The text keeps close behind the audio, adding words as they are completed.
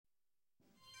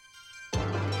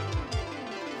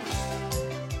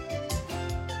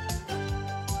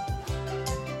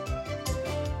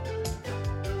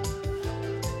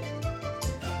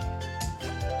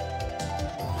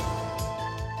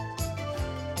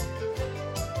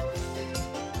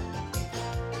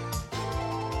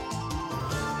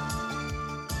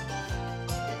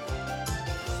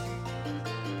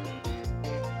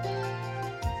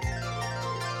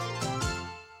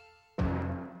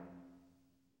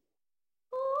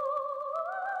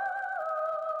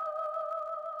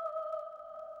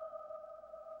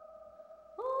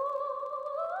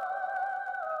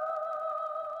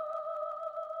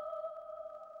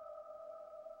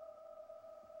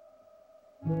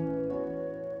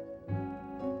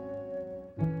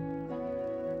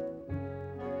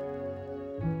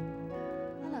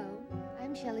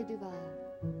Duval.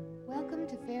 Welcome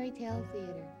to Fairy Tale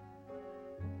Theater.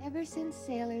 Ever since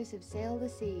sailors have sailed the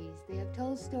seas, they have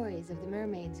told stories of the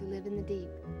mermaids who live in the deep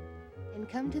and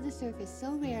come to the surface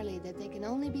so rarely that they can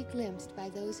only be glimpsed by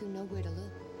those who know where to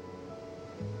look.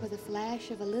 For the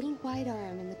flash of a little white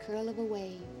arm in the curl of a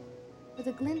wave, for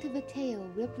the glint of a tail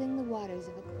rippling the waters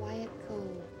of a quiet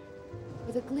cove,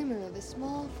 for the glimmer of a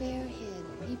small fair head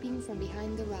peeping from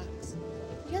behind the rocks,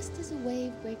 just as a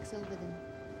wave breaks over them.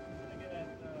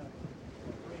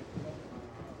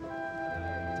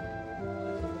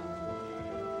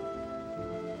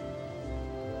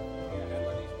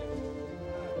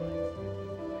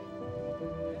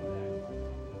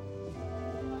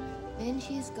 Then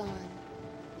she is gone,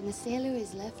 and the sailor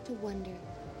is left to wonder.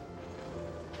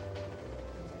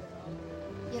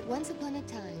 Yet once upon a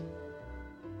time,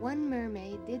 one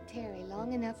mermaid did tarry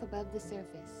long enough above the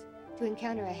surface to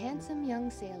encounter a handsome young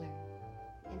sailor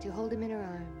and to hold him in her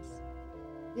arms.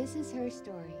 This is her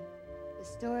story, the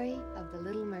story of the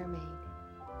Little Mermaid.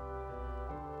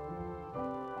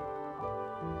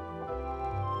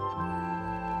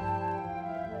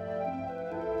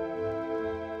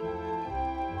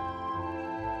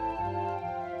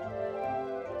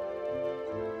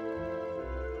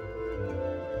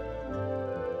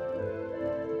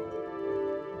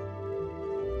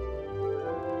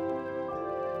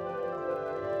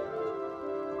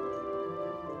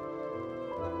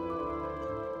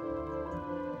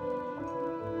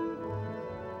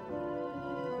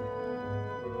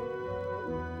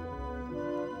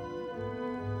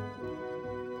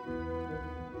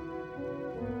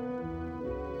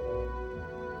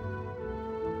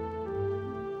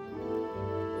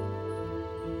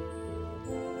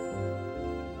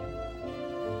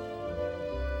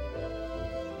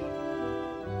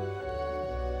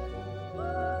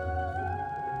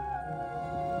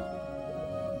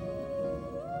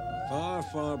 Far,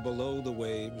 far below the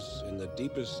waves, in the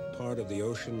deepest part of the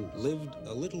ocean, lived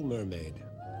a little mermaid.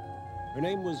 Her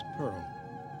name was Pearl,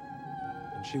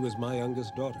 and she was my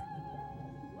youngest daughter,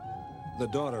 the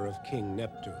daughter of King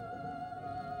Neptune.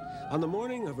 On the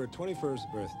morning of her 21st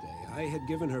birthday, I had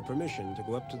given her permission to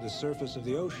go up to the surface of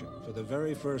the ocean for the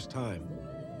very first time.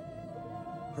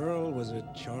 Pearl was a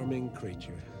charming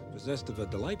creature, possessed of a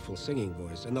delightful singing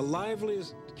voice and the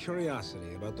liveliest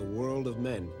curiosity about the world of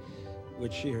men,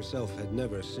 which she herself had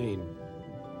never seen.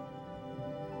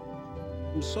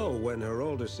 And so, when her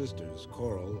older sisters,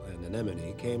 Coral and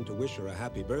Anemone, came to wish her a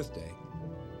happy birthday,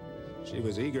 she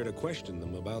was eager to question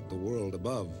them about the world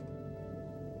above.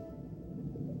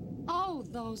 Oh,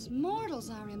 those mortals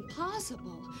are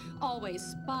impossible, always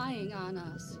spying on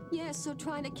us. Yes, so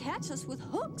trying to catch us with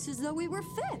hooks as though we were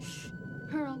fish.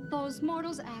 Pearl, those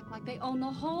mortals act like they own the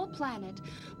whole planet.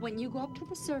 When you go up to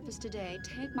the surface today,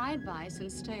 take my advice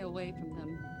and stay away from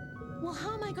them. Well,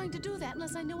 how am I going to do that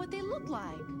unless I know what they look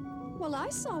like? Well, I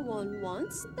saw one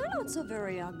once. They're not so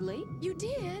very ugly. You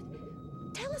did?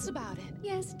 Tell us about it.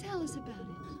 Yes, tell us about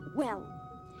it. Well,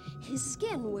 his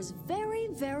skin was very,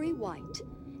 very white,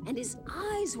 and his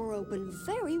eyes were open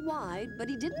very wide, but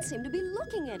he didn't seem to be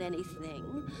looking at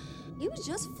anything. He was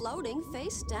just floating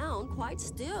face down, quite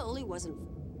still. He wasn't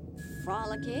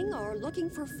frolicking or looking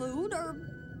for food or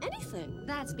anything.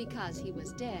 That's because he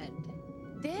was dead.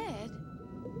 Dead?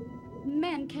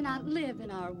 Men cannot live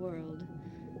in our world,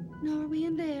 nor we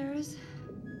in theirs.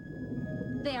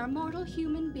 They are mortal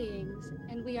human beings,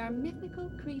 and we are mythical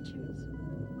creatures.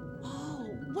 Oh,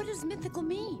 what does mythical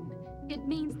mean? It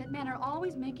means that men are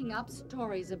always making up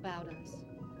stories about us.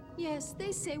 Yes,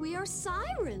 they say we are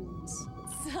sirens.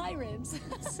 Sirens.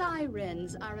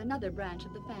 Sirens are another branch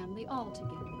of the family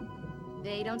altogether.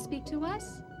 They don't speak to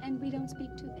us, and we don't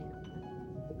speak to them.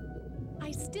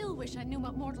 I still wish I knew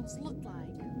what mortals look like.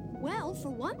 Well, for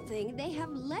one thing, they have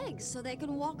legs so they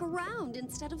can walk around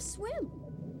instead of swim.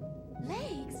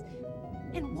 Legs?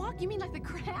 And walk? You mean like the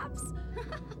crabs?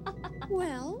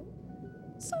 Well,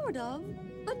 sort of,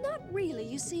 but not really.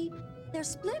 You see, they're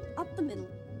split up the middle,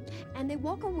 and they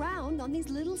walk around on these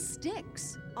little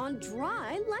sticks on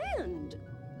dry land.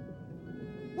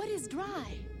 What is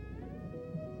dry?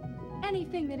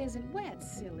 Anything that isn't wet,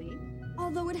 silly.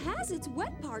 Although it has its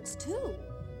wet parts, too.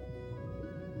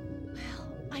 Well,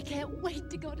 I can't wait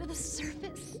to go to the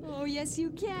surface. Oh, yes, you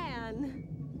can.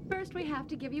 First, we have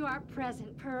to give you our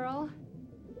present, Pearl.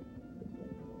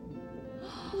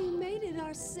 We made it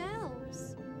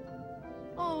ourselves.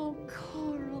 Oh,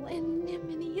 Coral,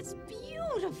 Anemone, it's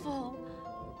beautiful.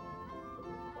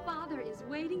 Father is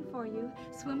waiting for you.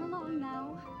 Swim along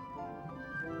now.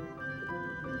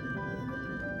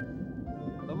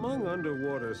 Among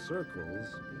underwater circles,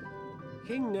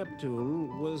 King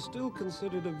Neptune was still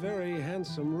considered a very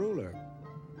handsome ruler.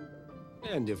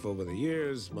 And if over the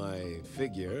years my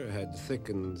figure had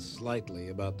thickened slightly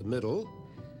about the middle,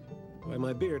 why,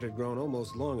 my beard had grown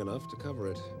almost long enough to cover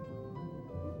it.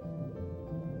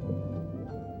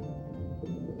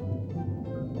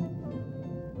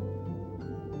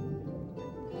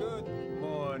 Good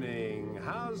morning.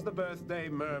 How's the birthday,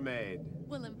 Mermaid?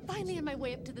 Well, I'm finally on my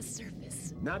way up to the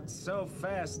surface. Not so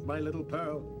fast, my little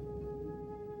pearl.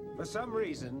 For some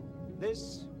reason,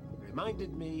 this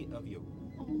reminded me of you.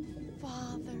 Oh,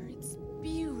 Father, it's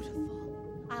beautiful.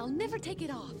 I'll never take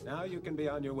it off. Now you can be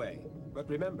on your way. But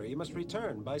remember, you must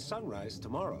return by sunrise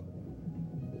tomorrow.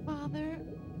 Father,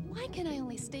 why can I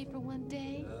only stay for one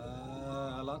day?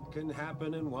 A lot can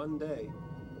happen in one day.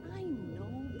 I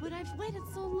know, but I've waited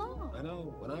so long. I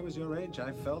know. When I was your age,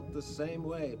 I felt the same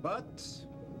way. But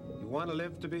you want to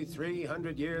live to be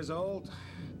 300 years old?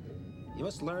 You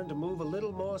must learn to move a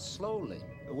little more slowly.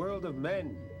 The world of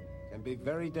men can be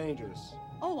very dangerous.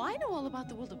 Oh, I know all about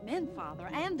the world of men, Father,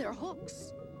 and their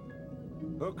hooks.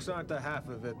 Hooks aren't the half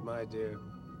of it, my dear.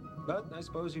 But I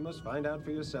suppose you must find out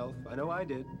for yourself. I know I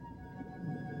did.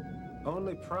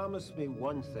 Only promise me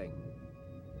one thing.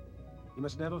 You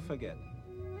must never forget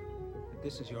that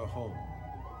this is your home.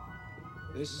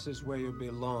 This is where you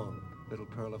belong, little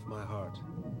pearl of my heart.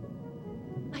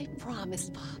 I promise,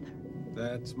 Father.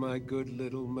 That's my good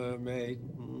little mermaid.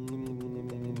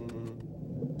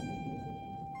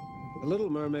 The little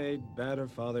mermaid bade her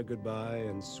father goodbye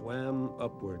and swam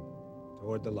upward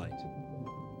toward the light.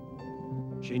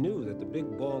 She knew that the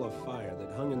big ball of fire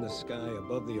that hung in the sky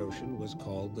above the ocean was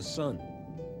called the sun.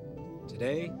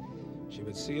 Today, she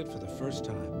would see it for the first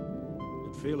time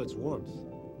and feel its warmth.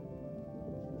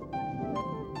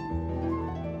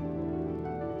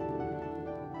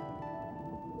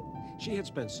 She had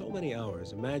spent so many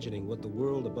hours imagining what the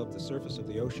world above the surface of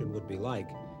the ocean would be like,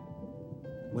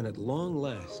 when at long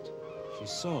last, she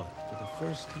saw it for the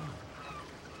first time.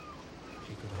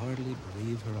 She could hardly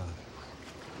believe her eyes.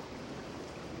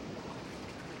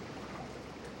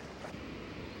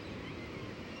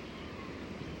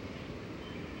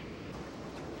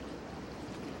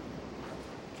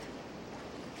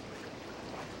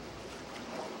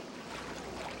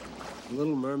 The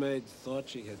little mermaid thought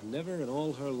she had never in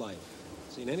all her life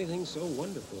seen anything so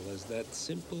wonderful as that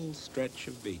simple stretch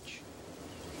of beach.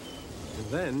 And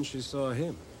then she saw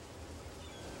him.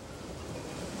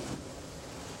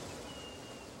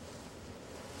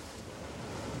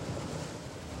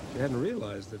 She hadn't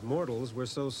realized that mortals were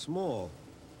so small.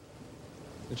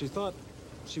 And she thought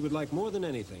she would like more than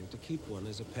anything to keep one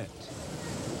as a pet.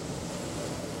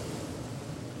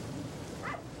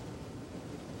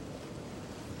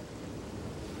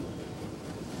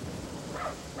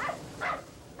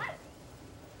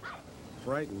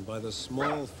 Frightened by the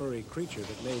small, furry creature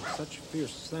that made such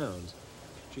fierce sounds,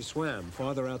 she swam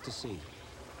farther out to sea.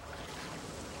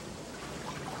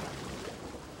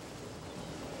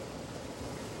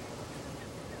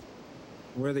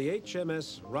 Where the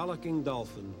HMS Rollicking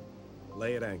Dolphin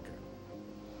lay at anchor.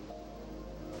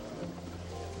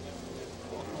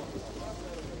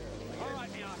 All right,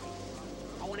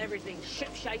 Miyagi. I want everything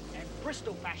ship-shape and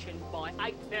Bristol-fashioned by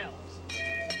 8 bells.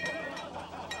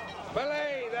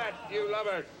 Belay that, you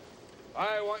lubber!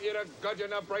 I want you to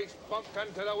gudgeon the brace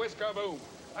bumpkin to the whisker boom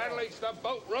and leach the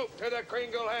boat rope to the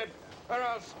cringle head, or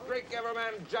I'll streak every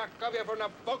man jack of you from the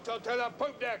forecastle to the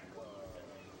poop deck.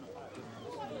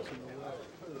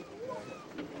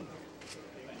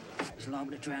 It's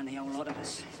liable to drown the whole lot of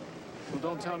us. Well,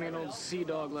 don't tell me an old sea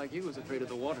dog like you is afraid of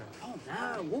the water. Oh,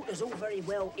 no. Water's all very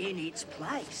well in its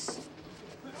place.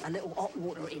 A little hot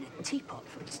water in a teapot,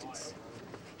 for instance.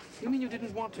 You mean you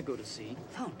didn't want to go to sea?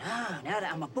 Oh, no. Now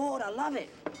that I'm aboard, I love it.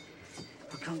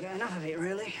 I can't get enough of it,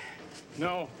 really.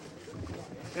 No.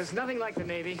 There's nothing like the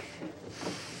Navy.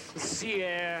 The sea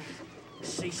air,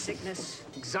 Seasickness,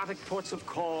 exotic ports of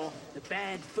call, the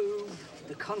bad food,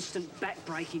 the constant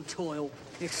back-breaking toil,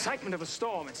 the excitement of a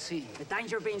storm at sea. the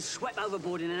danger of being swept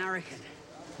overboard in an hurricane.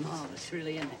 Marvelous,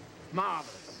 really, isn't it?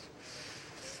 Marvelous.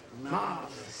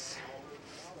 Marvelous.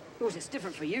 Of course, it's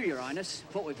different for you, Your Highness.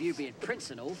 What with you being prince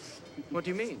and all. What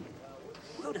do you mean?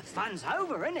 Well, the fun's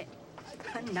over, isn't it?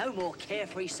 And no more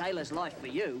carefree sailor's life for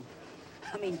you.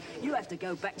 I mean, you have to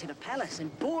go back to the palace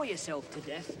and bore yourself to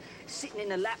death, sitting in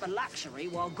the lap of luxury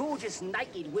while gorgeous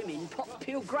naked women pop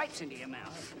peeled grapes into your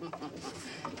mouth.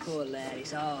 Poor lad,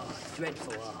 it's hard,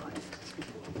 dreadful hard.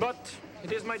 But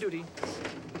it is my duty.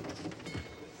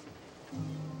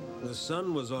 The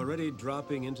sun was already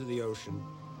dropping into the ocean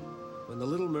when the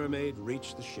little mermaid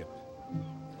reached the ship.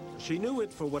 She knew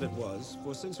it for what it was,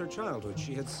 for since her childhood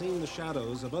she had seen the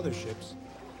shadows of other ships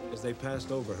as they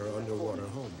passed over her underwater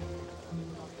home.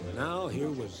 Now here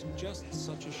was just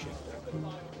such a ship,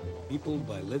 peopled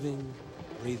by living,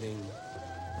 breathing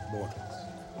mortals.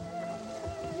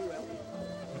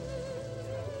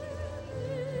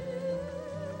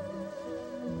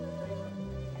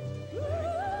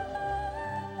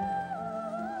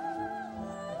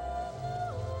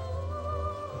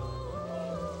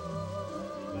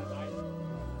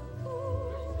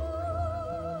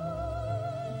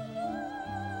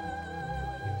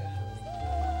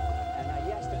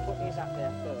 Up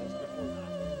there first before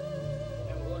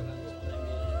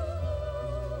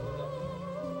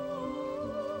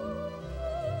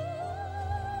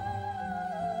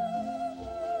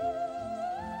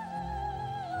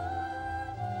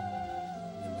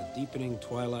In the deepening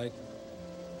twilight,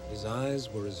 his eyes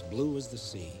were as blue as the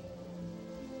sea.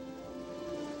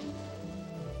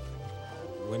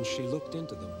 When she looked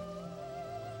into them,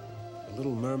 the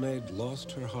little mermaid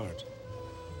lost her heart.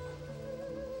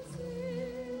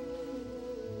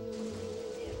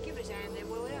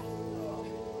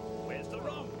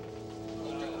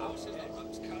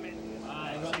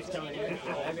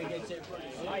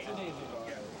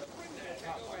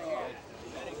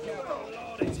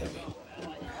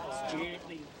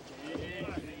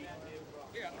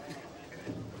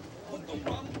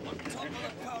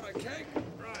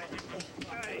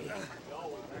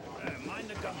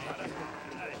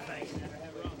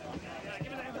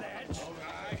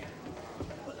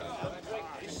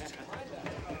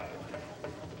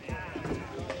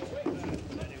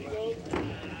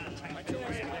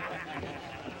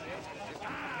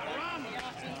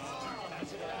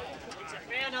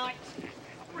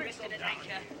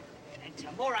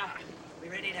 tomorrow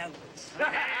we're headed out. So,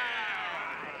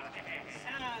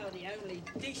 the only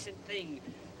decent thing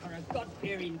for a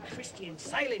God-fearing Christian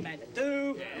sailing man to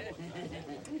do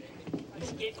is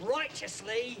to get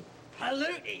righteously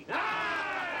polluted. All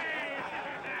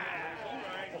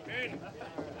right, men.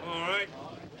 All right.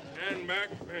 Stand back,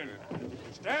 men.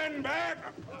 Stand back!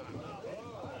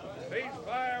 These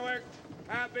fireworks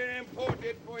have been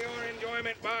imported for your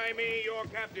enjoyment by me, your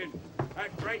captain,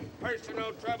 at great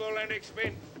personal trouble and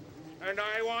expense. And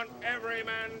I want every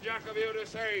man jack of you to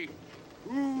say,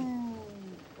 ooh,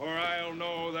 or I'll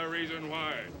know the reason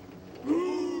why.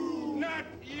 Ooh! Not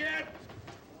yet!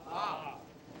 Ah.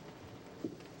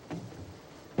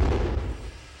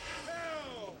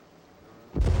 Hell!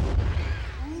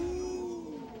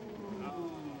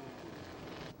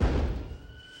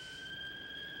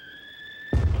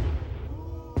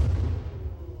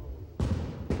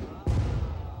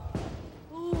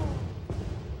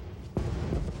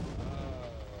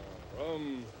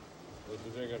 Rum. What's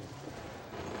you thinking?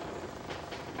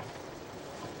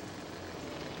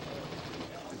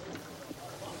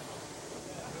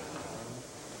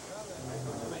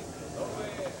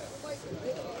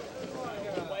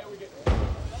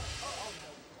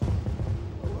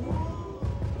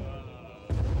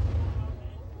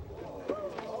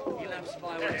 He loves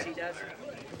fireworks, he does.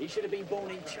 He should have been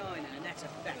born in China, and that's a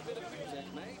fact.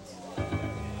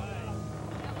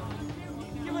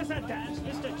 Give us a dance,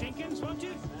 Mr. Jenkins, won't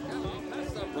you?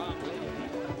 That's the rum.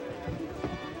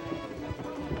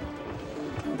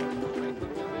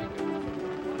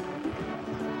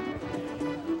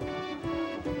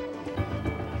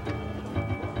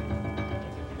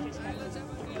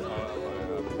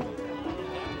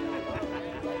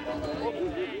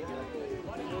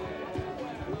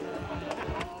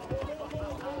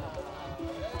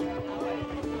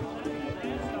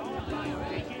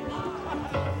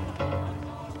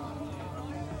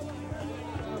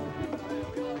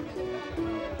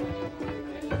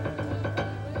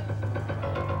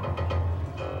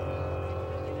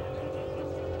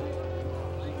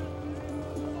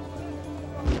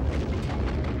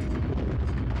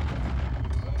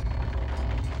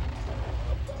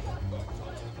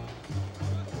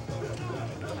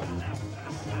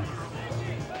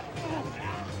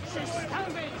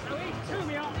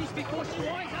 Before she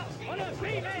winds up on her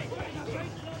feet,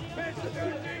 Mr.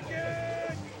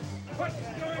 Jenkins! What's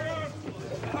going on?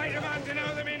 I demand to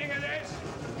know the meaning of this.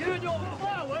 You and your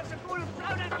fireworks are going to blow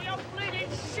out the old bleeding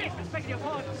ship. I beg your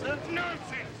pardon, sir.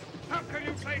 Nonsense! How can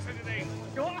you say such a thing?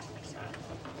 You asked me, sir.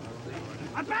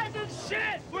 Abandon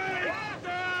ship! Wait!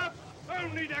 Stop!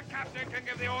 Only the captain can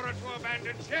give the order to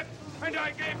abandon ship, and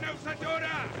I gave no such order!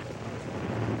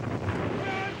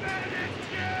 Abandon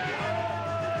ship!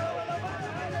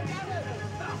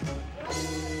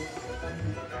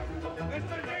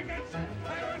 Mr. Jenkins,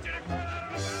 I want you to crawl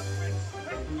out of the basement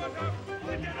and put up the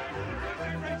dead out of the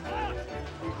crossing race.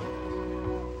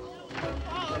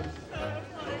 Oh, sir,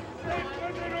 This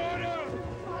was an order!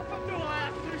 what do I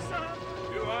have to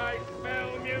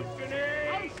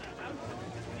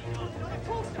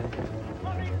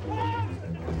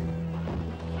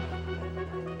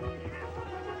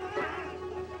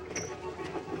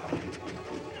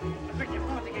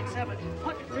have it.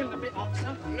 I can feel it a bit hot,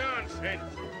 sir.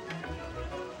 Nonsense!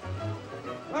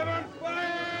 I'm on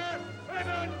fire! I'm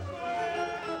on fire!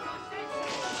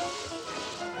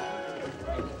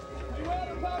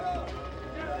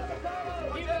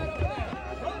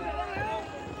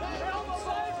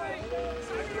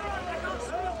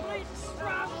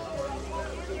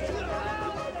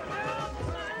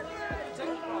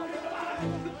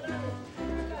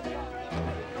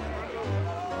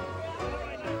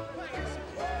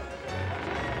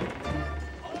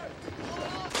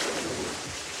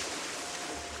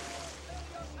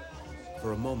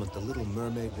 For a moment, the little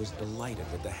mermaid was delighted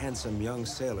that the handsome young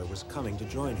sailor was coming to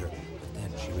join her. But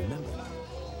then she remembered.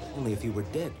 Only if he were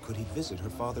dead could he visit her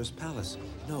father's palace.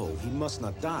 No, he must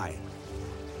not die.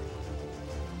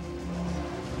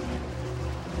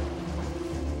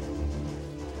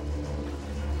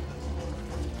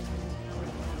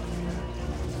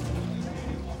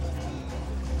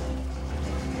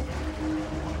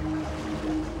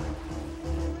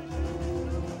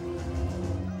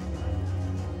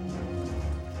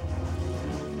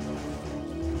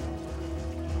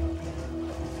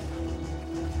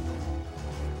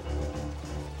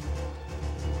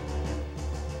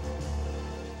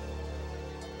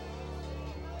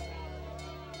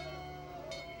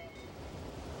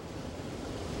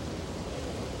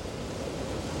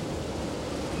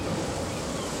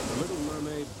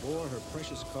 Bore her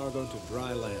precious cargo to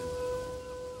dry land.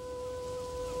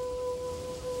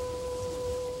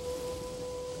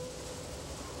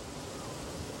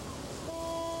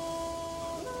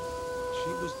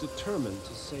 She was determined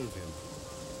to save him.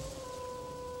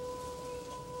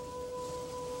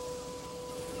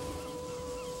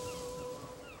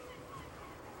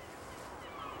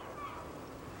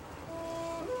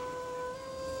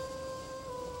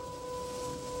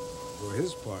 For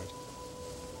his part,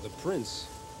 the prince,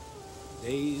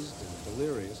 dazed and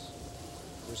delirious,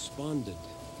 responded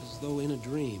as though in a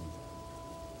dream.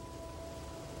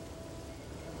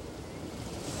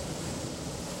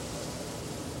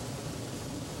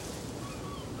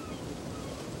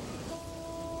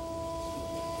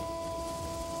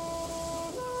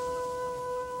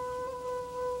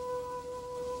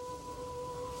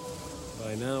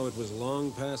 By now it was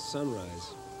long past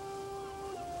sunrise.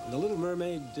 The little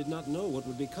mermaid did not know what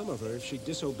would become of her if she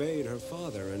disobeyed her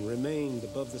father and remained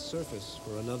above the surface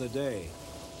for another day.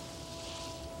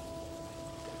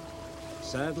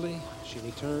 Sadly, she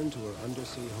returned to her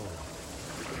undersea home.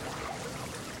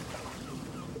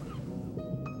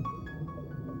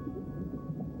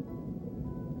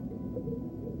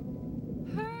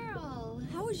 Pearl!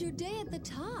 How was your day at the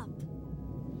top?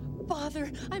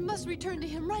 Father, I must return to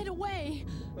him right away.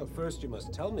 Well, first you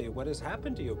must tell me what has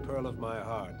happened to you, Pearl of my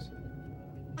heart.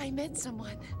 I met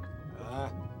someone.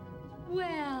 Ah,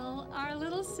 Well, our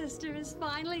little sister is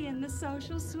finally in the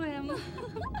social swim.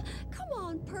 Come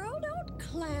on, Pearl, don't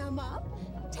clam up.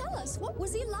 Tell us, what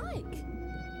was he like?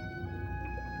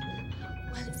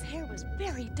 Well, his hair was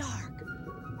very dark.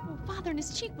 Oh, Father, and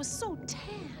his cheek was so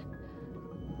tan.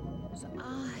 His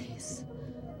eyes.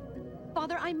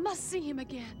 Father, I must see him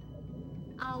again.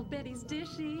 I'll bet he's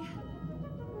dishy.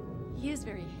 He is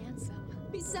very handsome.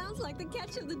 He sounds like the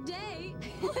catch of the day.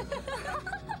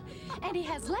 And he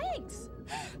has legs!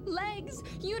 Legs?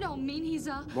 You don't mean he's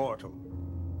a... mortal.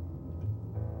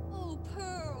 Oh,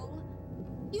 Pearl,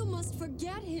 you must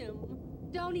forget him.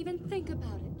 Don't even think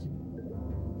about it.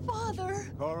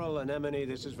 Father! Coral, Anemone,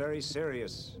 this is very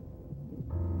serious.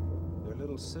 Your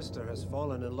little sister has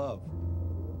fallen in love.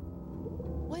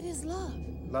 What is love?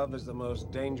 Love is the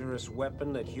most dangerous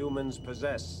weapon that humans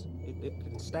possess. It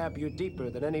can stab you deeper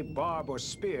than any barb or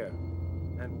spear.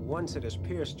 And once it has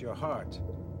pierced your heart,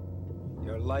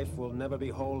 your life will never be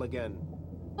whole again.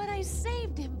 But I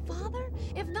saved him, Father.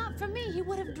 If not for me, he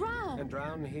would have drowned. And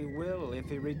drown he will if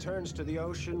he returns to the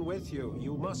ocean with you.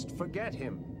 You must forget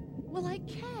him. Well, I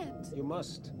can't. You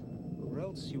must, or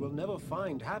else you will never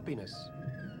find happiness.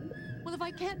 Well, if I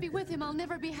can't be with him, I'll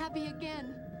never be happy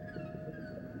again.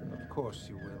 Of course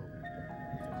you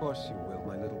will. Of course you will,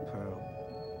 my little Pearl.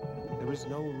 There is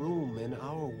no room in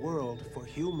our world for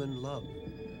human love.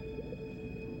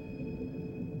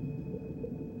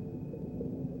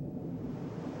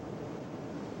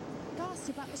 Asked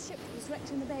about the ship that was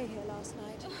wrecked in the bay here last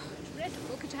night. Oh,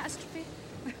 dreadful catastrophe.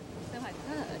 So I've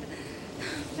heard.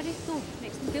 But his thought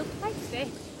makes me feel quite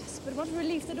safe. Yes, but what a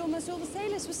relief that almost all the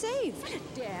sailors were saved. What a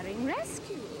daring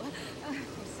rescue. Or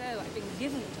so I've been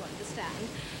given to understand.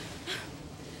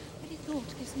 Very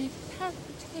thought gives me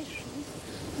palpitations.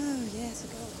 Oh, yes, a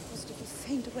girl could positively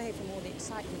faint away from all the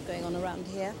excitement going on around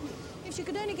here. If she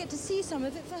could only get to see some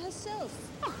of it for herself.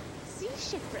 Oh, sea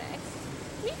shipwrecks?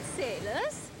 Meet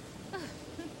sailors?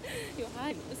 Your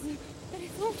Highness, very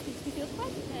thought makes me feel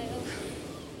quite pale.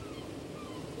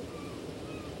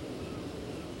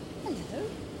 Hello.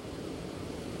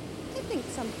 I think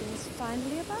something's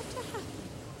finally about to happen.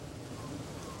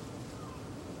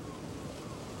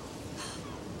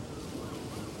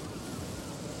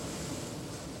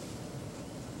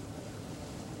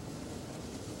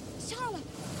 Charlotte,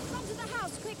 run to the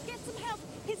house, quick, get some help.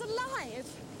 He's alive.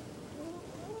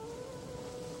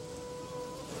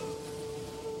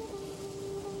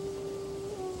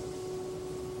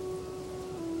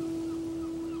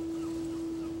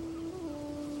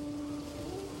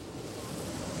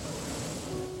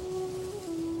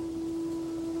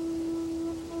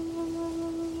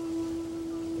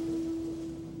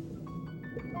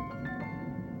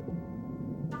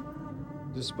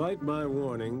 Despite my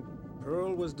warning,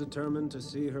 Pearl was determined to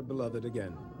see her beloved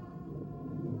again.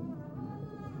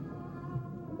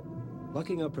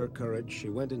 Plucking up her courage, she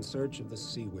went in search of the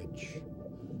Sea Witch,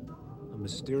 a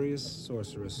mysterious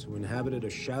sorceress who inhabited a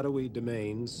shadowy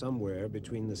domain somewhere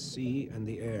between the sea and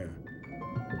the air.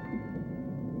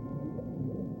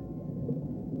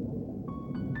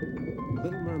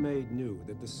 Little Mermaid knew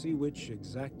that the Sea Witch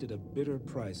exacted a bitter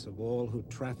price of all who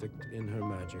trafficked in her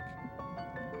magic.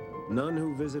 None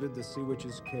who visited the Sea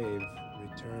Witch's cave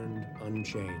returned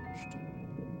unchanged.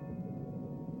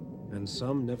 And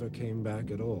some never came back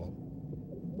at all.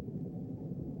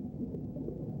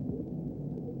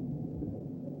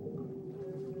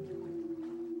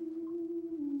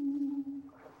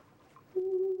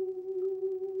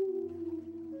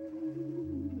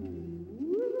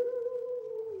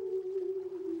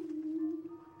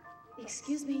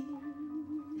 Excuse me.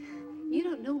 You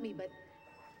don't know me, but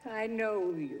I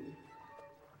know you.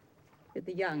 You're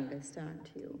the youngest, aren't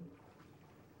you?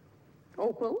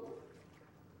 Opal?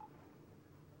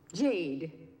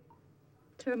 Jade?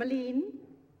 Tourmaline?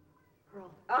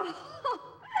 Pearl. Oh,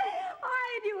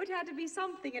 I knew it had to be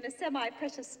something in a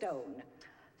semi-precious stone.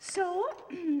 So,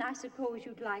 I suppose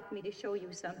you'd like me to show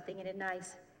you something in a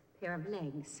nice pair of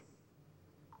legs.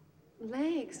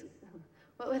 Legs?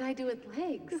 What would I do with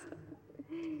legs?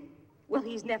 Well,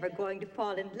 he's never going to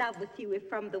fall in love with you if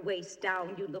from the waist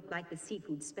down you look like the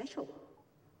seafood special.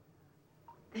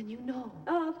 Then you know.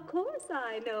 Of course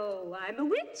I know. I'm a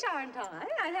witch, aren't I?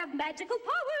 I have magical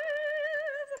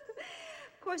powers.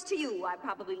 Of course, to you, I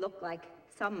probably look like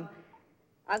some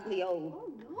ugly old...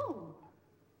 Oh, no.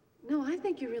 No, I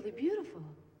think you're really beautiful.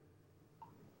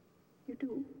 You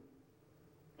do?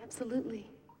 Absolutely.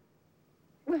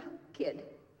 Well, kid,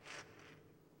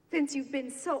 since you've been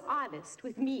so honest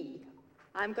with me,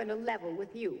 I'm going to level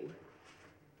with you.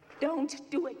 Don't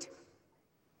do it.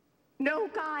 No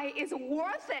guy is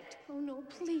worth it. Oh, no,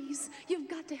 please. You've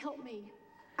got to help me.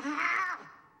 Ah!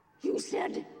 You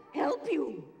said help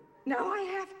you. Now I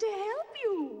have to help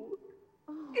you.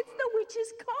 Oh. It's the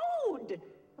witch's code.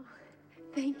 Oh,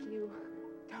 thank you.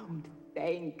 Don't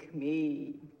thank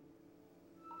me.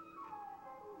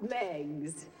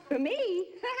 Legs. For me?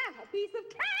 A piece of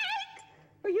cake.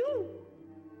 For you.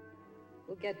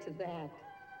 We'll get to that.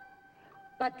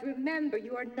 But remember,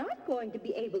 you are not going to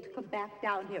be able to come back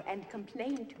down here and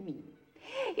complain to me.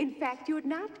 In fact, you're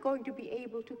not going to be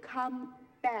able to come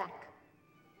back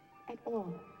at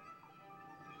all.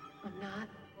 I'm not?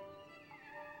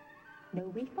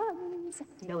 No refunds,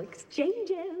 no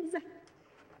exchanges.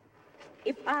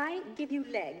 If I give you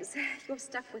legs, you're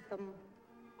stuck with them.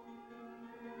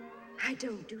 I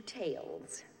don't do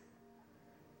tails.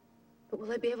 But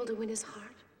will I be able to win his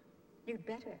heart? You'd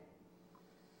better.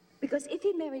 Because if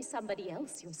he marries somebody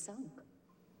else, you're sunk.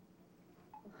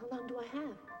 Well, how long do I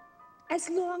have? As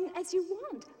long as you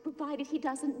want, provided he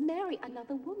doesn't marry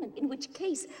another woman, in which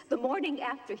case, the morning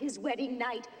after his wedding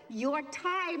night, your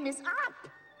time is up.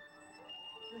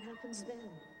 What happens then?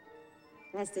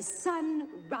 As the sun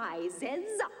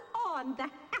rises on the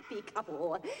happy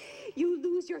couple, you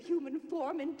lose your human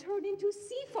form and turn into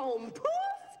sea foam.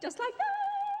 Poof! Just like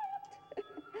that.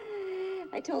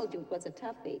 I told you it was a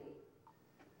toughie.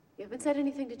 You haven't said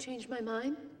anything to change my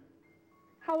mind?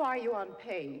 How are you on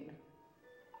pain?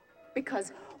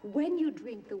 Because when you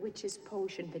drink the witch's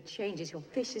potion that changes your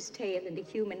fish's tail into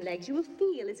human legs, you will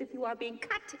feel as if you are being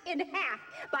cut in half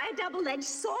by a double-edged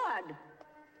sword.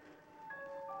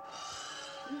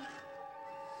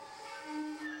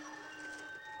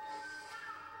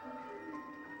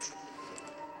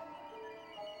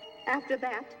 After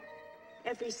that,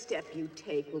 every step you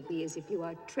take will be as if you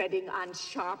are treading on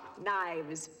sharp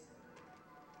knives.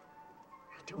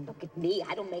 Don't look at me.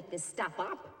 I don't make this stuff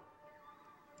up.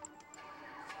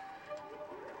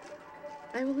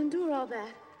 I will endure all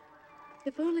that.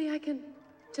 If only I can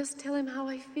just tell him how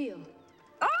I feel.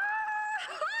 Ah!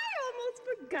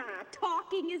 Amelia,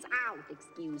 talking is out,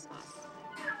 excuse us.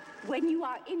 When you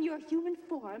are in your human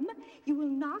form, you will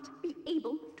not be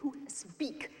able to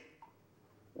speak.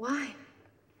 Why?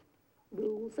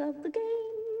 Rules of the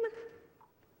game.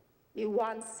 You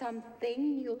want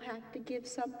something, you'll have to give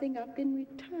something up in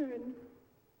return.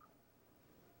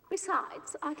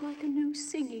 Besides, I'd like a new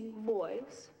singing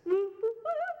voice.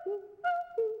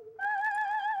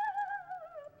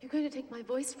 You're going to take my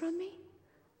voice from me?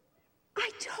 I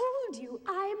told you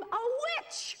I'm a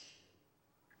witch.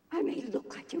 I may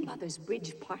look like your mother's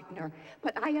bridge partner,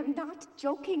 but I am not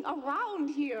joking around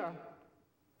here.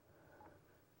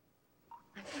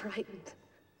 I'm frightened.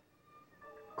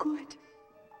 Good.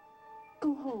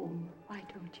 Go home, why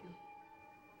don't you?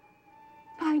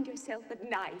 Find yourself a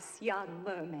nice young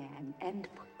merman and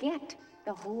forget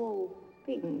the whole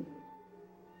thing.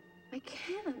 I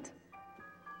can't.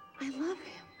 I love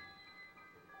him.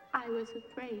 I was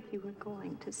afraid you were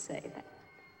going to say that.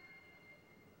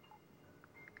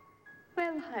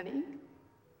 Well, honey,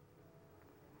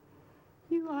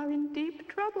 you are in deep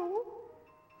trouble.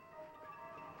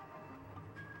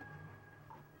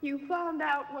 You found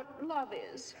out what love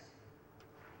is.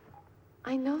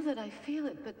 I know that I feel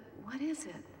it, but what is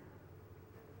it?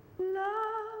 Love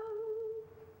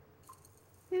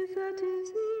is a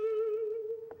disease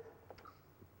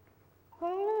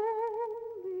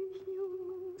only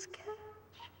humans catch.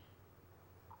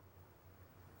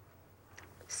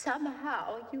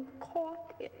 Somehow you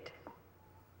caught it.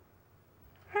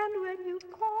 And when you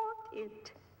caught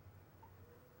it,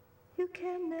 you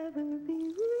can never be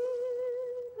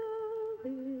rid of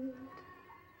it.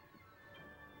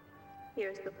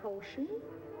 Here's the potion.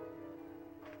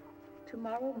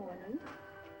 Tomorrow morning,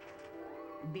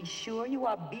 be sure you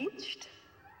are beached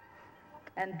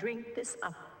and drink this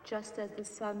up just as the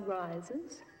sun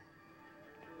rises.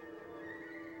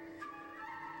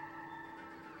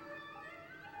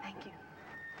 Thank you.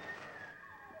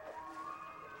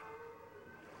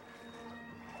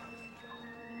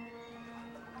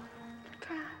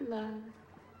 Try love.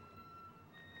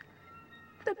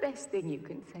 The best thing you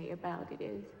can say about it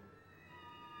is,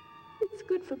 it's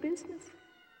good for business.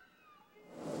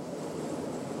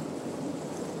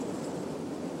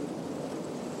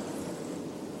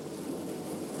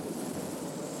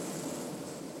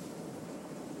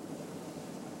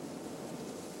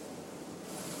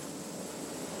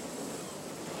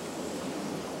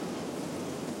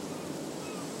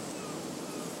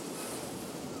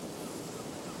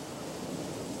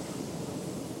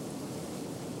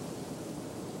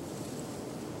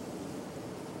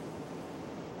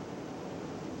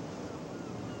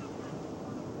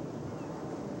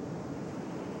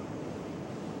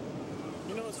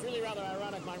 You know, it's really rather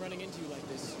ironic my running into you like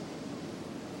this.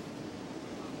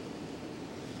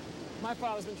 My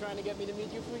father's been trying to get me to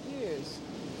meet you for years.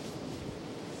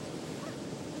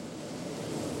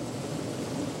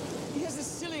 He has this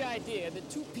silly idea that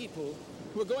two people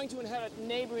who are going to inherit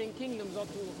neighboring kingdoms ought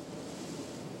to,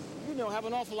 you know, have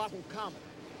an awful lot in common.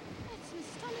 That's an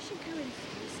astonishing coincidence.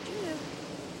 Do you know,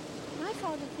 my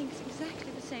father thinks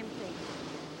exactly the same thing.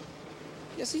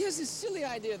 Yes, he has this silly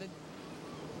idea that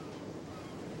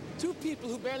two people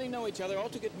who barely know each other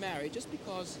ought to get married just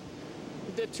because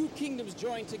their two kingdoms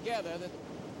joined together, that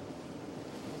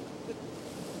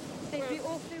They'd be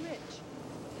awfully rich.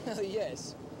 well,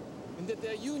 yes, and that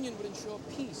their union would ensure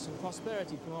peace and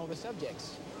prosperity for all the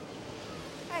subjects.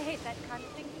 I hate that kind of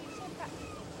thing. He's so practical.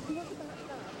 What about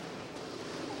love?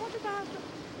 What about...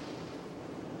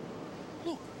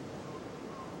 Look.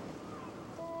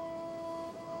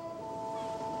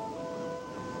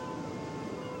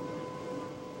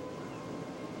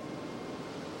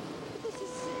 This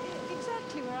is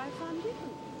exactly where I found you.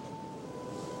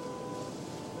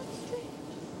 That's strange.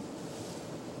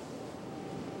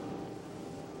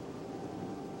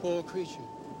 Poor creature.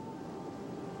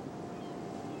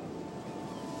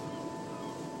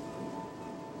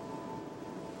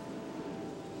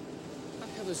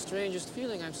 I have the strangest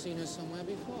feeling I've seen her somewhere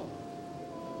before.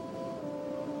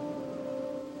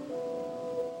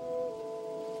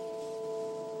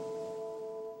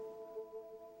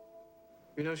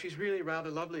 You know, she's really rather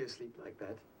lovely asleep like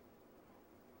that.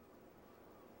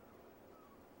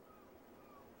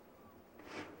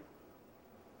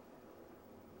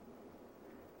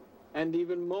 And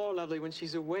even more lovely when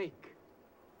she's awake.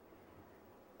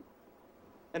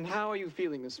 And how are you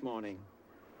feeling this morning?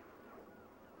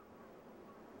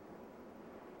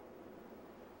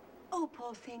 Oh,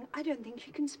 poor thing, I don't think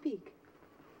she can speak.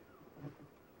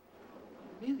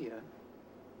 Amelia,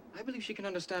 I believe she can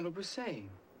understand what we're saying.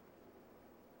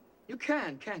 You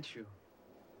can, can't you?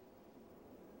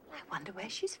 I wonder where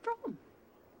she's from.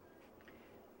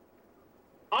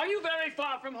 Are you very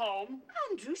far from home?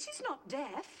 Andrew, she's not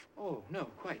deaf. Oh, no,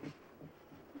 quite.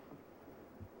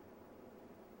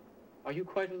 Are you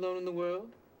quite alone in the world?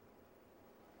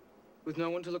 With no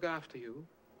one to look after you?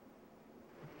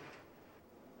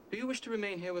 Do you wish to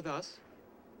remain here with us?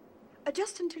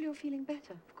 Just until you're feeling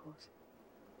better, of course.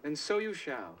 Then so you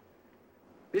shall.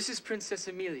 This is Princess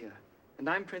Amelia, and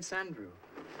I'm Prince Andrew.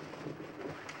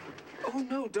 Oh,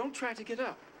 no, don't try to get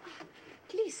up.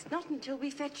 Please, not until we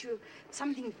fetch you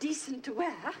something decent to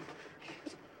wear.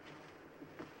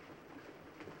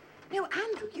 No,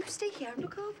 Andrew, you stay here and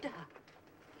look after her.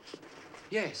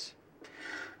 Yes.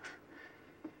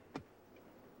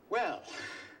 Well.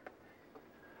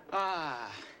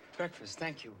 Breakfast,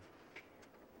 thank you.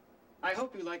 I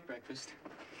hope you like breakfast.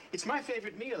 It's my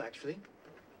favorite meal, actually.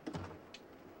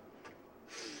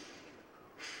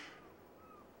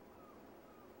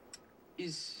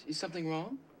 Is something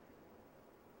wrong?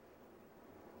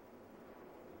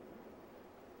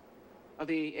 Are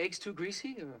the eggs too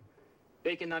greasy or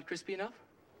bacon not crispy enough?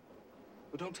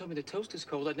 Well, don't tell me the toast is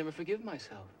cold. I'd never forgive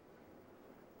myself.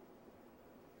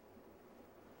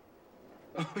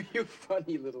 Oh, you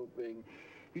funny little thing.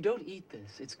 You don't eat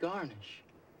this. It's garnish.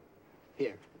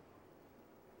 Here.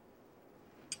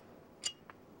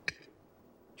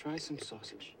 Try some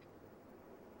sausage.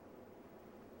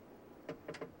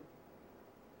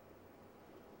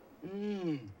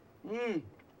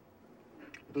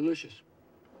 Delicious.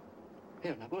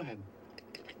 Here, now go ahead.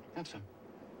 Have some.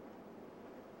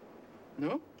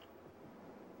 No?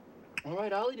 All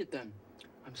right, I'll eat it then.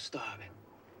 I'm starving.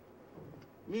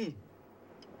 You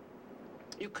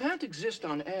can't exist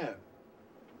on air.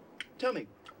 Tell me,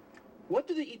 what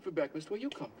do they eat for breakfast where you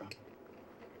come from?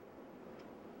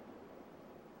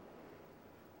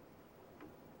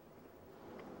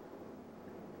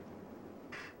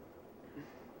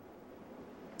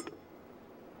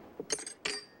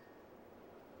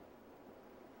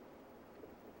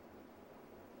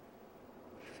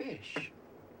 Fish.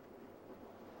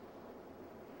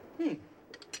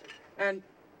 And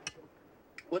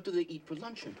what do they eat for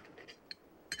luncheon?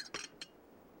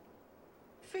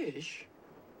 Fish?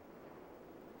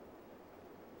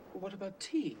 Well, what about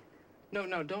tea? No,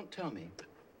 don't tell me.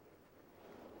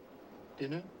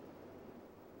 Dinner?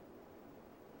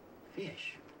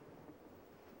 Fish.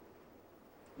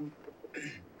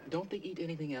 Don't they eat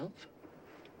anything else?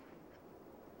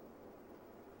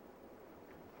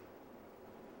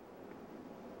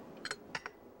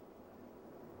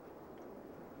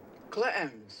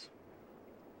 Clams.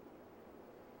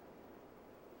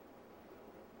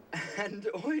 And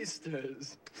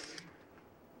oysters.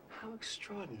 How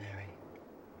extraordinary.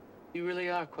 You really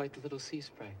are quite the little sea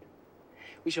sprite.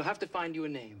 We shall have to find you a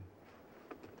name.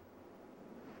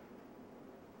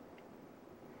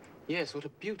 Yes, what a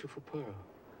beautiful pearl.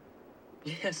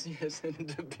 Yes,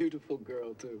 and a beautiful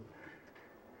girl, too.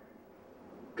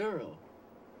 Girl.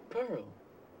 Pearl.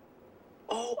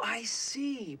 Oh, I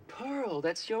see. Pearl,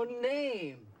 that's your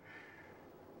name.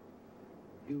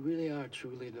 You really are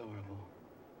truly adorable.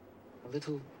 A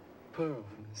little pearl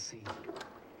from the sea.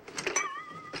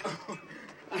 Oh,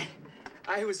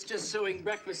 I was just showing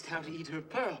breakfast how to eat her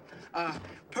pearl.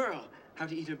 Pearl, how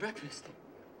to eat her breakfast.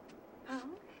 How?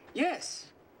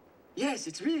 Yes,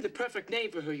 it's really the perfect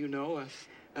name for her, you know.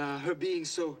 Her being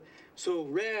so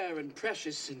rare and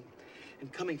precious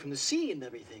and coming from the sea and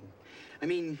everything. I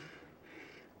mean...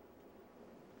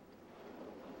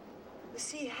 The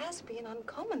sea has been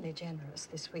uncommonly generous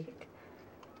this week.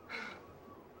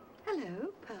 Hello,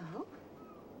 Pearl.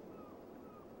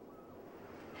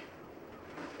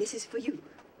 This is for you.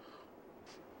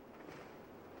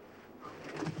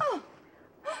 Oh!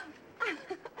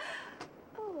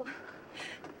 Oh,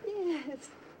 yes.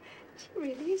 She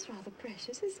really is rather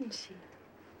precious, isn't she?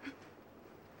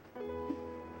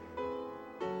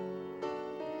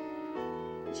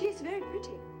 She is very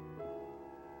pretty.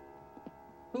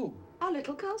 Who? Our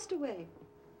little castaway.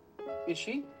 Is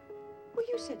she? Well,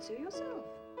 you said so yourself.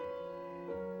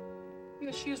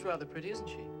 Yes, she is rather pretty, isn't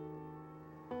she?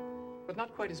 But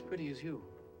not quite as pretty as you.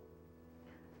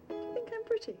 Do you think I'm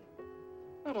pretty?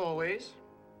 Not always.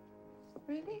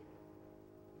 Really?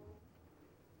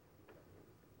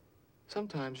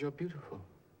 Sometimes you're beautiful.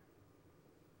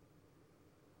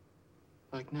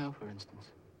 Like now, for instance.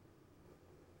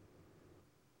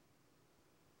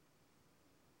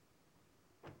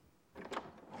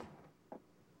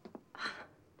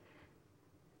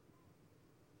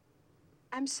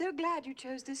 I'm so glad you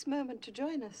chose this moment to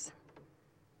join us.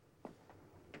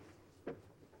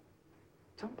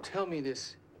 Don't tell me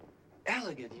this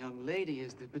elegant young lady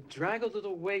is the bedraggled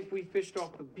little waif we fished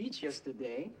off the beach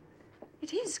yesterday.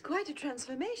 It is quite a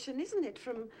transformation, isn't it?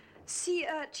 From sea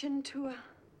urchin to a...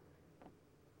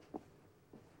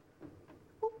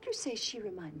 What would you say she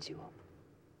reminds you of?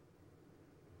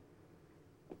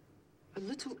 A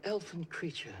little elfin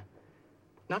creature.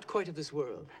 Not quite of this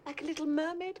world. Like a little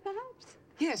mermaid, perhaps?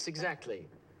 Yes, exactly.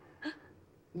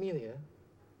 Amelia,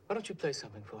 why don't you play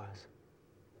something for us?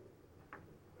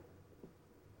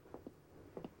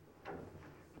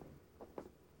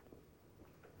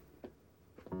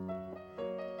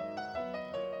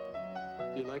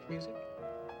 Do you like music?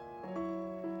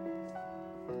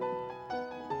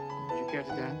 Would you care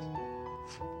to dance?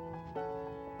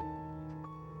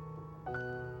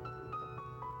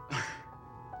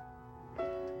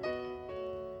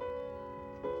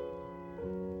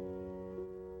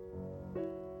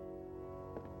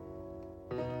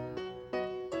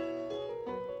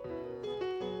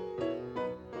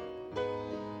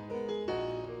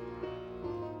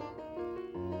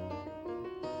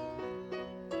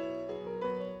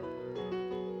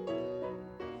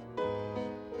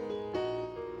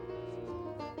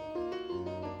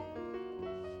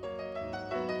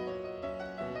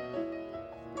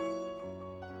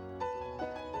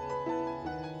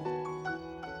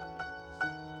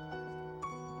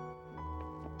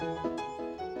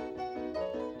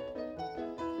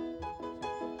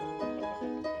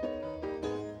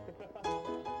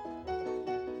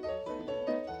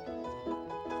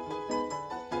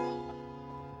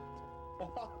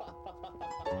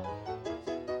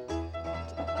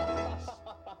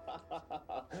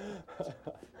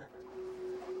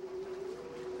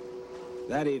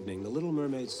 That evening, the Little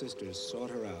Mermaid's sisters sought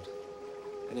her out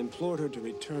and implored her to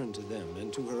return to them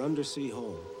and to her undersea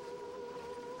home.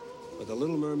 But the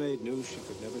Little Mermaid knew she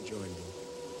could never join them.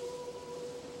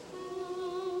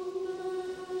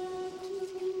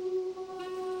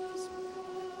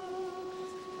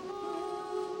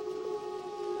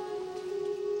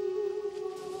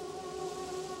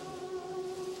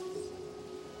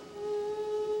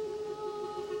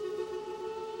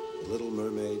 The Little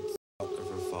Mermaid thought of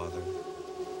her father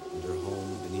and her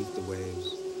home beneath the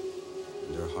waves,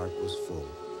 and her heart was full.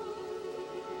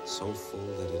 So full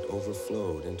that it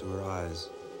overflowed into her eyes.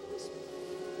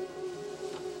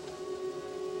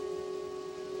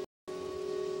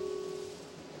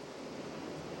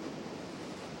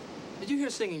 Did you hear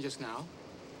singing just now?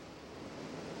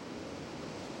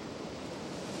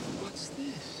 What's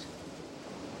this?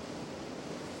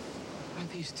 Are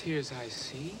these tears I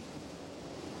see?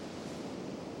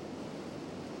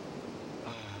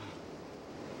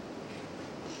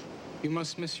 You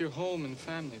must miss your home and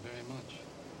family very much.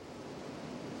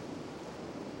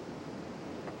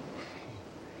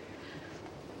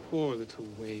 Poor little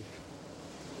waif.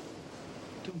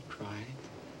 Don't cry.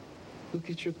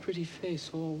 Look at your pretty face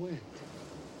all wet.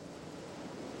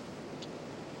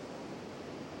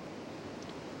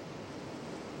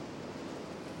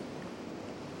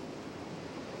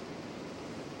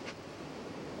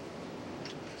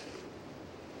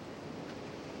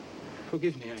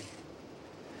 Forgive me,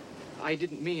 I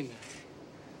didn't mean...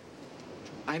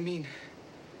 I mean...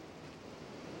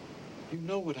 You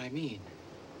know what I mean.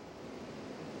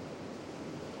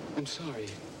 I'm sorry.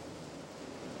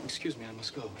 Excuse me, I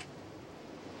must go.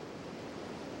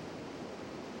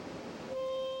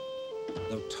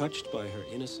 Though touched by her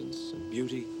innocence and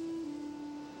beauty,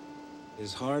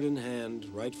 his heart and hand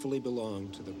rightfully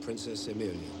belonged to the Princess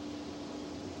Emilia.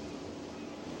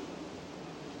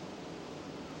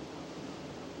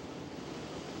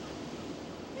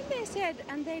 When they said,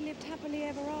 and they lived happily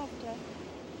ever after,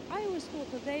 I always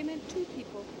thought that they meant two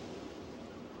people.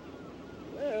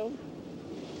 Well,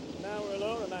 now we're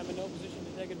alone and I'm in no position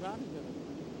to take advantage of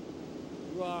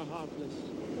it. You are heartless.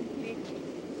 Completely.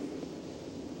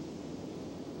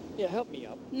 Here, help me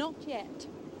up. Not yet.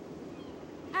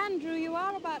 Andrew, you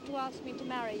are about to ask me to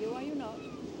marry you, are you not?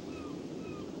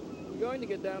 We're going to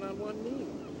get down on one knee.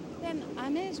 Then I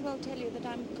may as well tell you that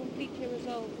I'm completely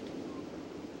resolved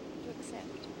to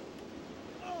accept.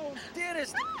 Oh,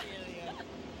 dearest Amelia.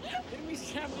 Didn't we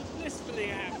sound blissfully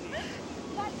happy?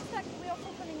 That's the fact that we are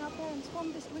fulfilling our parents'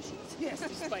 fondest wishes. Yes,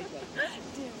 despite that.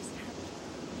 Dearest Harry.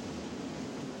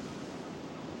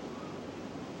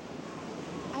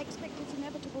 I expect it's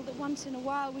inevitable that once in a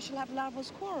while we shall have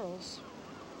lovers' quarrels.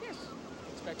 Yes,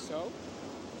 I expect so.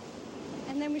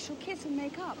 And then we shall kiss and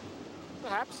make up.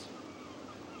 Perhaps.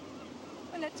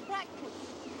 Well, let's practice.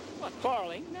 What,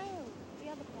 quarreling? No, the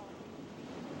other part.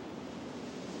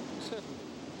 Certainly.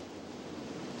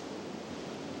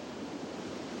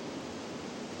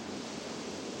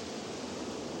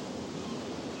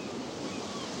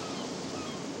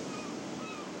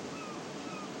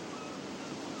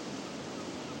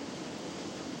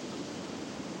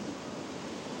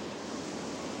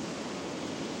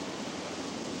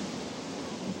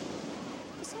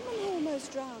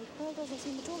 drowned. Pearl doesn't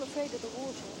seem at all afraid of the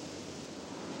water.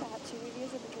 Perhaps she really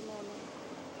is a little mermaid.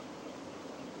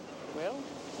 Well,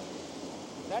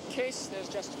 in that case, there's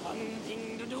just one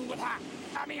thing to do with her.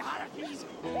 Tommy Harkins.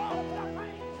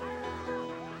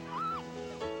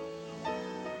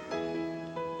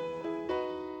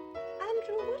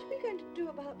 Andrew, what are we going to do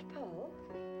about Pearl?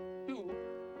 You?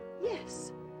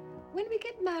 Yes. When we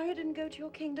get married and go to your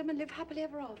kingdom and live happily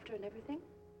ever after and everything?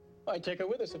 I take her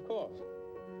with us, of course.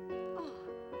 Ah.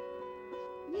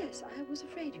 Yes, I was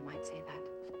afraid you might say that.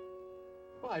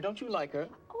 Why, don't you like her?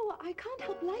 Oh, I can't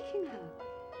help liking her.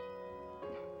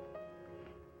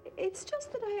 It's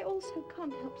just that I also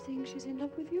can't help seeing she's in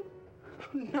love with you.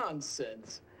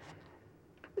 Nonsense.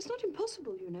 It's not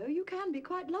impossible, you know. You can be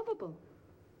quite lovable.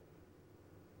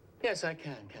 Yes, I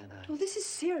can, can't I? Oh, this is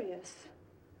serious.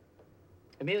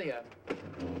 Amelia,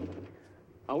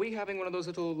 are we having one of those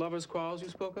little lovers' quarrels you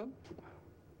spoke of?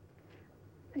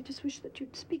 I just wish that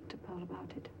you'd speak to Pearl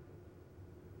about it.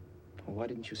 Well, why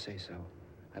didn't you say so?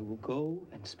 I will go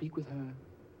and speak with her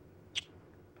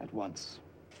at once.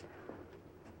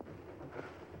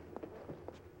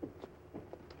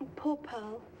 Oh, poor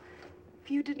Pearl. If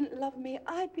you didn't love me,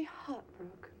 I'd be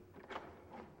heartbroken.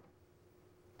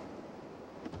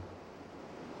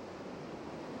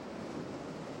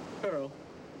 Pearl,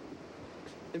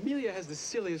 Amelia has the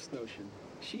silliest notion.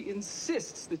 She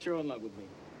insists that you're in love with me.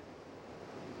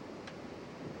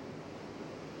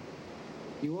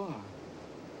 You are.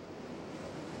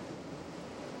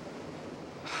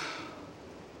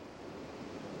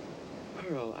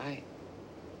 Pearl, I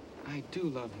do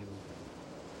love you.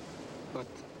 But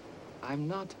I'm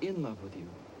not in love with you.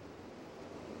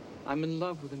 I'm in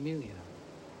love with Amelia.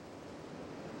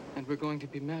 And we're going to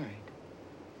be married.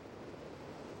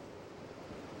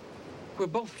 We're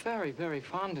both very, very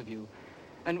fond of you.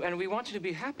 And we want you to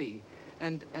be happy.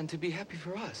 And to be happy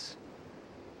for us.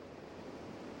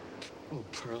 Oh,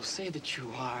 Pearl, say that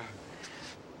you are.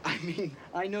 I mean,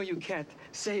 I know you can't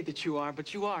say that you are,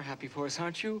 but you are happy for us,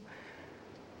 aren't you?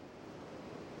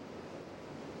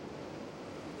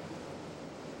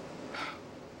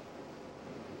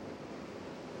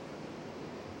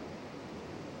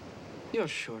 You're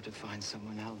sure to find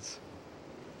someone else.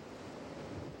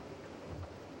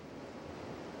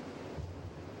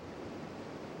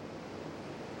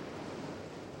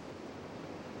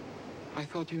 I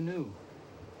thought you knew.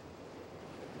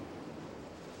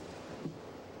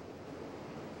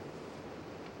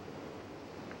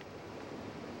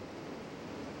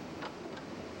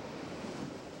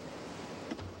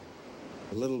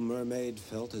 The little mermaid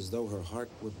felt as though her heart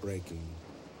were breaking.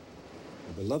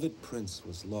 Her beloved prince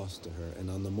was lost to her, and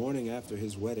on the morning after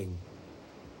his wedding,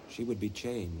 she would be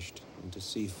changed into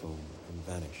sea foam and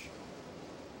vanish,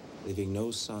 leaving no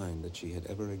sign that she had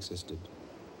ever existed.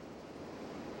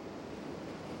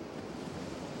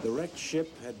 The wrecked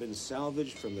ship had been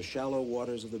salvaged from the shallow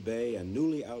waters of the bay and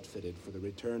newly outfitted for the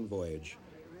return voyage.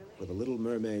 For the little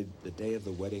mermaid, the day of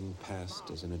the wedding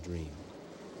passed as in a dream.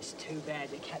 It's too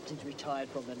bad the captain's retired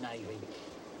from the Navy.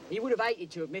 He would have hated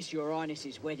to have missed your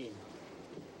Highness's wedding.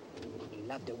 He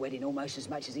loved the wedding almost as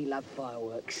much as he loved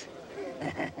fireworks.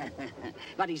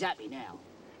 But he's happy now.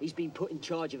 He's been put in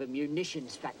charge of a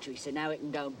munitions factory, so now he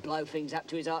can go and blow things up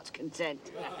to his heart's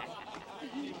content.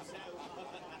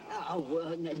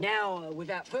 Now,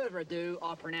 without further ado,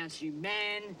 I pronounce you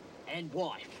man and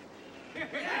wife.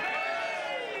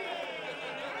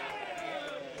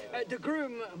 The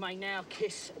groom may now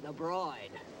kiss the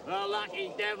bride. The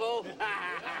lucky devil.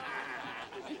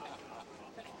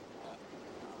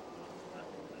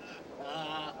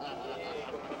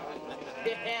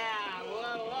 Yeah,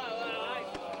 whoa.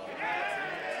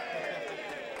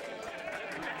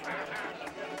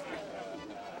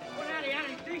 Well, now the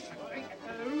only decent thing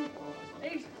to do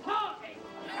is party.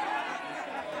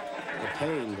 The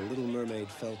pain the little mermaid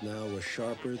felt now was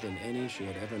sharper than any she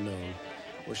had ever known,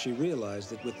 for she realized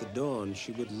that with the dawn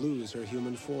she would lose her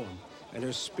human form, and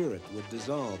her spirit would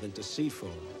dissolve into sea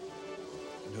foam,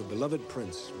 and her beloved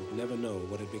prince would never know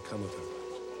what had become of her.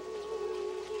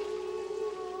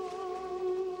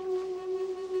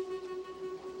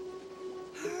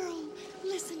 Pearl,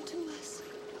 listen to us.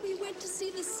 We went to see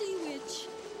the sea witch.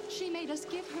 She made us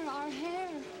give her our hair.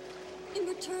 In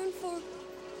return for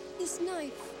this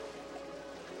knife.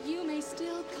 You may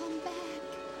still come back.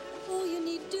 All you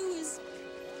need do is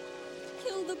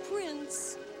kill the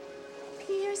prince.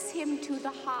 Pierce him to the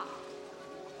heart.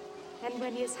 And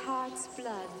when his heart's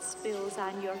blood spills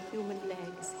on your human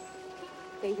legs,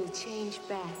 they will change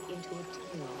back into a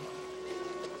tail.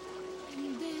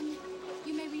 And then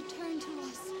you may return to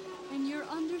us in your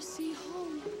undersea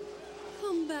home.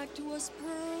 Come back to us,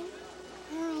 Pearl.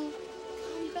 Pearl,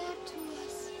 come back to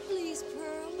us. Please,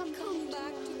 Pearl, come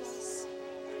back to us.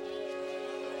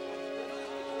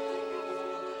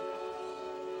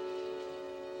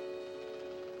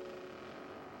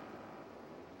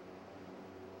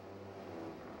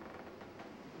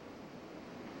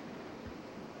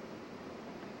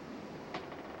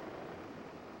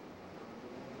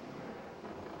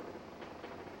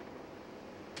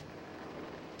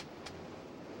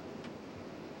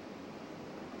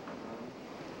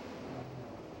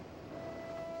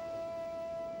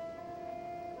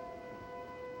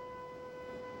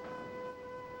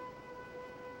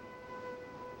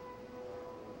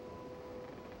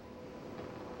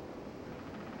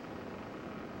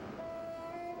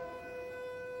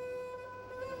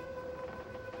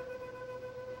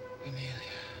 Amelia.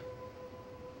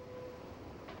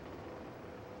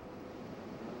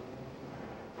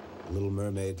 The little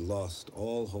mermaid lost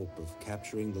all hope of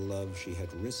capturing the love she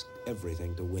had risked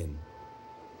everything to win.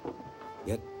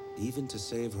 Yet, even to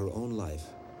save her own life,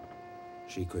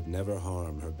 she could never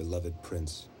harm her beloved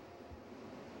prince.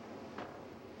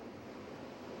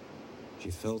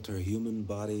 She felt her human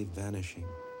body vanishing,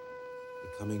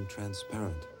 becoming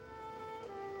transparent.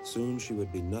 Soon she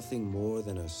would be nothing more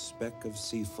than a speck of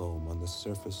sea foam on the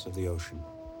surface of the ocean.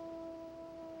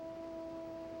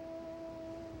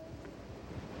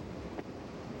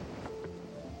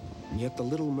 And yet the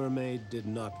little mermaid did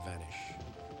not vanish,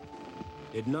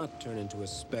 did not turn into a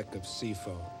speck of sea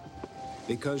foam.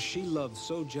 Because she loved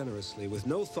so generously, with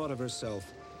no thought of herself,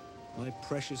 my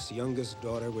precious youngest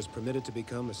daughter was permitted to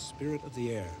become a spirit of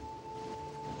the air,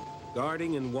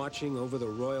 guarding and watching over the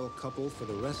royal couple for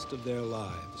the rest of their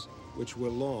lives, which were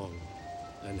long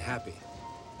and happy.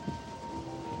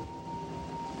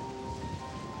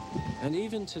 And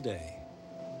even today,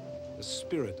 the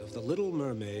spirit of the Little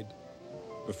Mermaid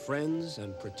befriends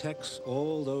and protects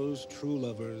all those true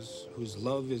lovers whose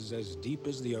love is as deep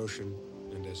as the ocean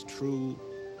and as true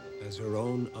as her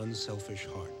own unselfish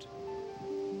heart.